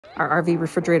Our RV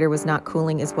refrigerator was not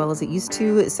cooling as well as it used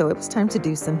to, so it was time to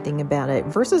do something about it.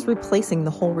 Versus replacing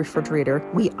the whole refrigerator,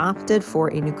 we opted for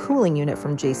a new cooling unit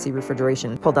from JC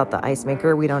Refrigeration. Pulled out the ice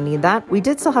maker, we don't need that. We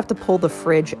did still have to pull the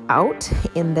fridge out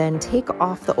and then take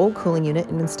off the old cooling unit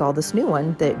and install this new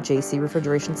one that JC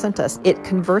Refrigeration sent us. It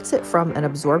converts it from an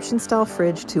absorption style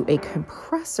fridge to a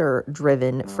compressor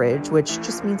driven fridge, which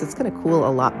just means it's going to cool a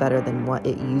lot better than what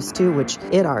it used to, which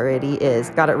it already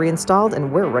is. Got it reinstalled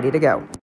and we're ready to go.